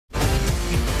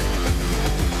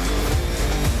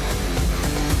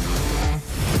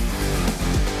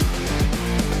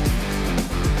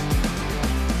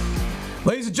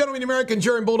gentlemen, the American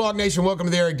Jury and Bulldog Nation, welcome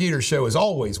to the Eric Deters Show. As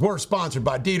always, we're sponsored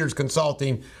by Deters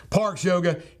Consulting, Parks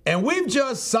Yoga, and we've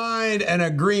just signed an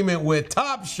agreement with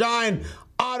Top Shine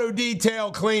Auto Detail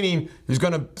Cleaning, who's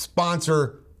going to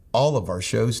sponsor all of our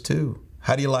shows too.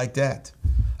 How do you like that?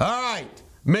 All right.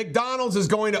 McDonald's is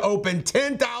going to open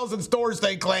 10,000 stores,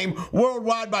 they claim,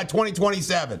 worldwide by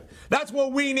 2027. That's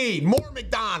what we need, more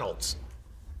McDonald's.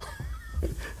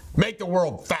 Make the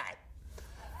world fat.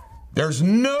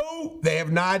 They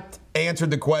have not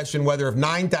answered the question whether if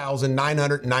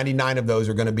 9,999 of those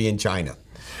are going to be in China.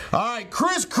 All right,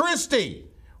 Chris Christie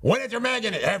went after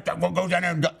Megyn. Goes down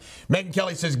there and Megyn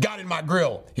Kelly says, got in my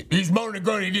grill. He's moaning and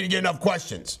groaning he didn't get enough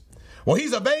questions. Well,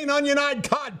 he's a vein onion-eyed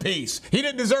codpiece. He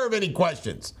didn't deserve any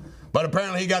questions. But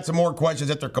apparently he got some more questions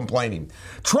that they're complaining.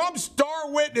 Trump's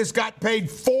star witness got paid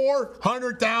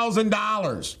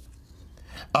 $400,000.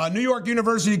 New York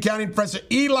University accounting professor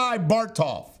Eli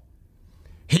Bartoff.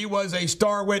 He was a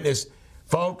star witness.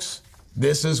 Folks,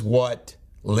 this is what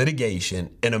litigation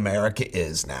in America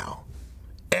is now.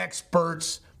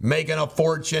 Experts making a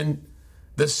fortune.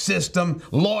 The system,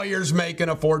 lawyers making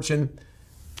a fortune.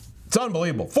 It's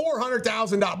unbelievable.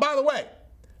 $400,000. By the way,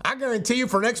 I guarantee you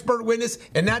for an expert witness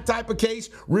in that type of case,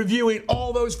 reviewing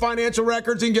all those financial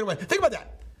records, you can get away. Think about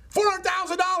that.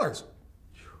 $400,000.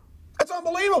 That's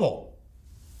unbelievable.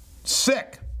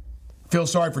 Sick. Feel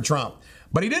sorry for Trump.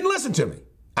 But he didn't listen to me.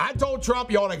 I told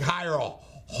Trump you ought to hire a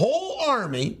whole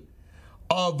army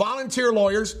of volunteer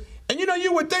lawyers. And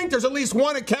you would think there's at least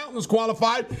one accountant who's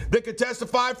qualified that could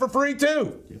testify for free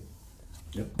too.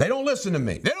 Yep. They don't listen to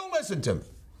me. They don't listen to me.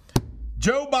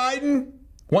 Joe Biden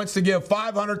wants to give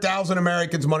 500,000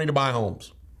 Americans money to buy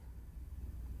homes.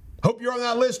 Hope you're on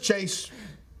that list, Chase.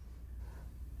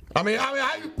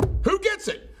 Who gets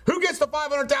it? Who gets the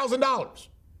 $500,000?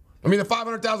 The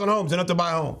 500,000 homes enough to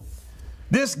buy a home.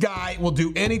 This guy will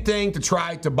do anything to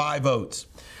try to buy votes.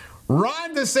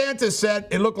 Ron DeSantis said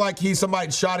it looked like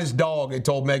somebody shot his dog, they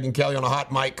told Megyn Kelly on a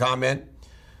hot mic comment.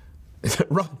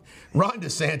 Ron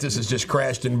DeSantis has just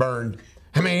crashed and burned.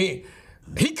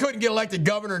 He couldn't get elected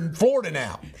governor in Florida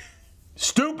now.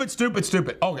 Stupid.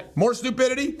 Okay, more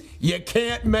stupidity? You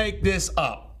can't make this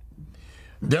up.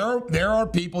 There are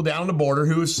people down the border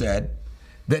who have said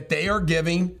that they are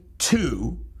giving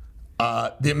to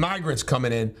the migrants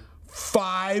coming in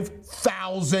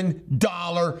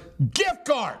 $5,000 gift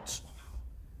cards.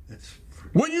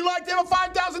 Wouldn't you like to have a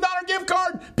 $5,000 gift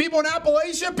card? People in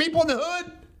Appalachia, people in the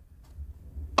hood?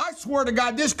 I swear to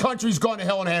God, this country's gone to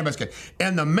hell in a handbasket.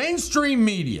 And the mainstream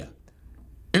media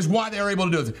is why they're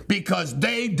able to do this, because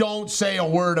they don't say a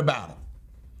word about it.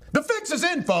 The fix is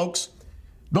in, folks.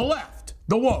 The left,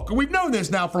 the woke, and we've known this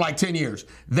now for like 10 years.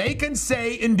 They can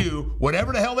say and do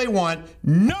whatever the hell they want,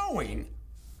 knowing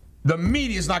the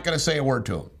media is not going to say a word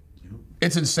to them.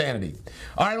 It's insanity.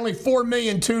 All right, only 4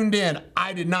 million tuned in.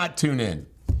 I did not tune in.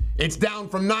 It's down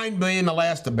from 9 million the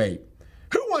last debate.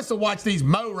 Who wants to watch these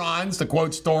morons, to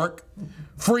quote Stork,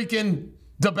 freaking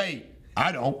debate?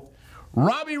 I don't.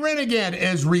 Robbie Rennigan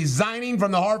is resigning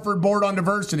from the Harvard Board on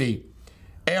Diversity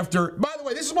after, by the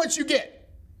way, this is what you get.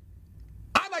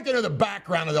 I'd like to know the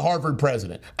background of the Harvard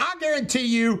president. I guarantee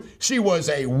you she was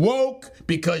a woke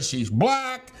because she's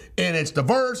black and it's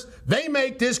diverse. They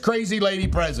make this crazy lady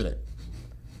president.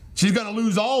 She's going to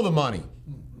lose all the money.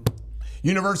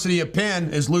 University of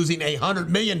Penn is losing a $100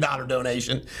 million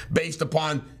donation based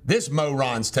upon this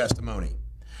moron's testimony.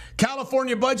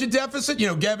 California budget deficit,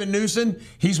 Gavin Newsom,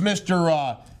 he's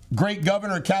Mr. Great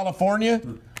Governor of California.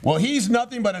 Well, he's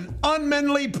nothing but an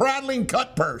unmanly, prattling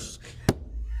cut purse.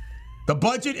 The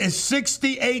budget is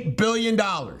 $68 billion.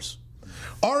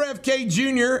 RFK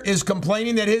Jr. is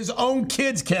complaining that his own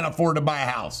kids can't afford to buy a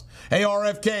house. Hey,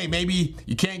 RFK, maybe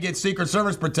you can't get Secret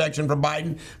Service protection from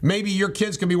Biden. Maybe your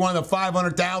kids could be one of the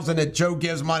 500,000 that Joe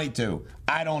gives money to.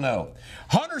 I don't know.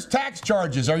 Hunter's tax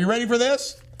charges. Are you ready for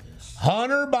this?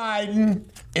 Hunter Biden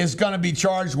is going to be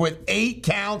charged with 8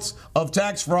 counts of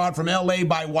tax fraud from L.A.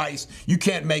 by Weiss. You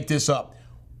can't make this up.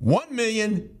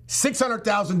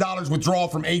 $1,600,000 withdrawal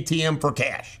from ATM for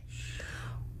cash.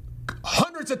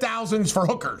 Hundreds of thousands for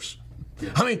hookers. You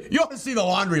ought to see the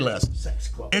laundry list. Sex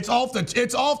club. It's off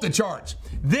the charts.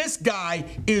 This guy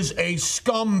is a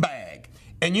scumbag.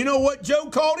 And you know what Joe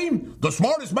called him? The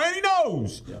smartest man he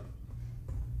knows. Yeah.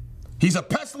 He's a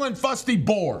pestilent, fusty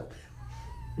bore.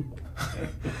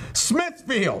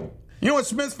 Smithfield. You know what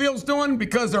Smithfield's doing?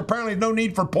 Because there apparently no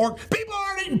need for pork. People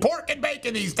aren't eating pork and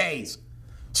bacon these days.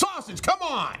 Sausage, come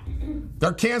on.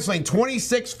 They're canceling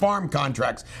 26 farm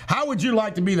contracts. How would you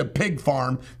like to be the pig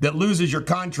farm that loses your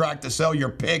contract to sell your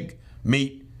pig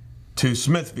meat to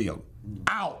Smithfield?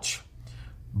 Ouch.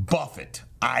 Buffett.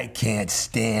 I can't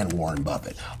stand Warren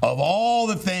Buffett. Of all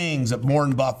the things that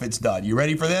Warren Buffett's done, you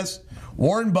ready for this?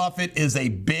 Warren Buffett is a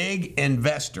big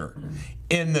investor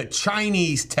in the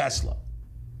Chinese Tesla.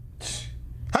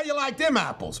 How you like them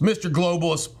apples, Mr.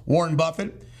 Globalist Warren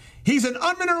Buffett? He's an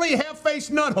unmannerly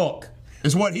half-faced nuthook,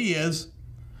 is what he is.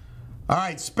 All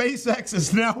right, SpaceX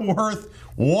is now worth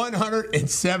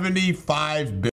 $175 billion.